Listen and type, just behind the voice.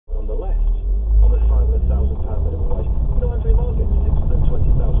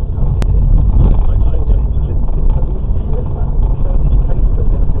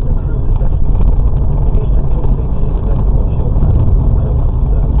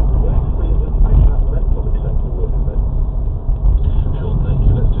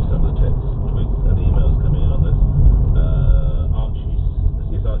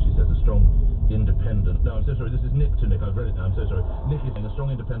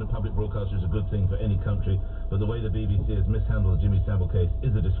independent public broadcaster is a good thing for any country, but the way the BBC has mishandled the Jimmy Savile case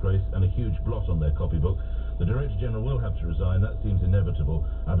is a disgrace and a huge blot on their copybook. The Director General will have to resign. That seems inevitable.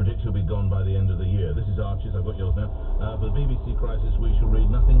 I predict he'll be gone by the end of the year. This is Archie's. I've got yours now. For the BBC crisis, we shall read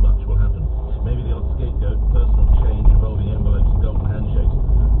nothing much will happen. Maybe the odd scapegoat, personal change involving envelopes and golden handshakes.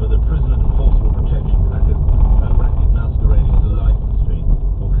 But the Prison and Enforceable Protection racket masquerading as a licence fee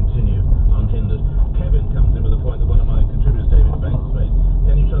will continue unhindered. Kevin comes in with a point that one of my contributors, David Banks, made.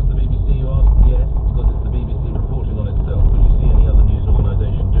 Can you trust the BBC? You ask. Yes, because it's the BBC reporting on itself. Would you see any other news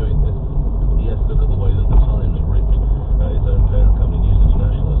organisation doing this? Yes, look at the way that the Times ripped its own parent company, News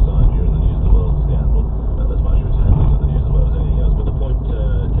International, aside during the News of the World scandal. As much as handling of the News of the World as anything else. But the point,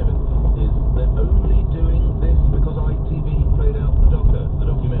 Kevin, is they're only doing this because ITV played out the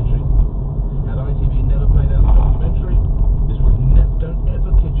documentary. Had ITV never played out the documentary, this would don't ever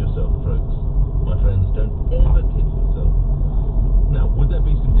kid yourself, folks. My friends, don't ever kid yourself. Now, would there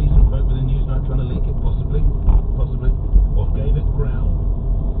be some decent folk within Newsnight trying to leak it? Possibly. Possibly. What gave it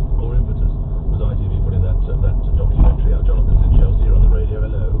ground or impetus was ITV putting that documentary out. Jonathan's in Chelsea, you're on the radio.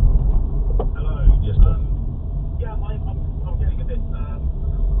 Hello. Hello. Yes, John. Yeah, I'm getting a bit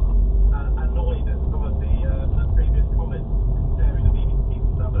annoyed at some of the previous comments comparing the BBC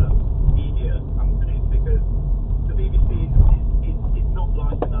with other media companies, because the BBC is not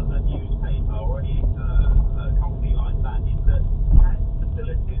like another newspaper or any company like that. It had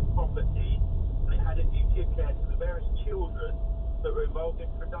facilities, property, and it had a duty of care to the various children that were involved in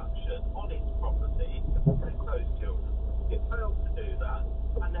production on its property to protect those children. It failed to do that,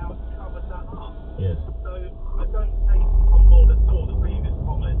 and now it's covered that up. Yes. So I don't take on board at all the previous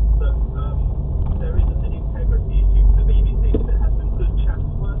comments that there isn't an integrity issue for the BBC, that it has some good chaps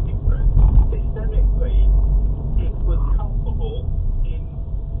working for it. Systemically, it was culpable in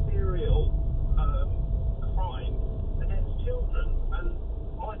serial crime against children, and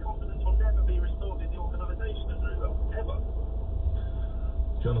my confidence will never be restored in the organisation as a result, ever.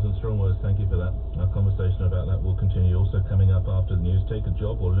 Jonathan, strong words, thank you for that. Our conversation about that will continue. Also coming up after the news, take a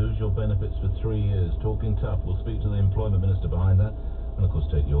job or lose your benefits for 3 years. Talking tough. We'll speak to the employment minister behind that, and of course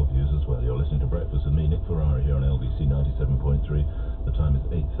take your views as well. You're listening to Breakfast with me, Nick Ferrari, here on LBC 97.3. The time is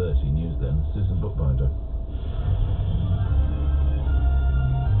 8:30. News then. Susan Bookbinder.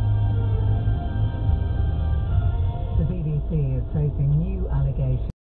 The BBC is facing new allegations.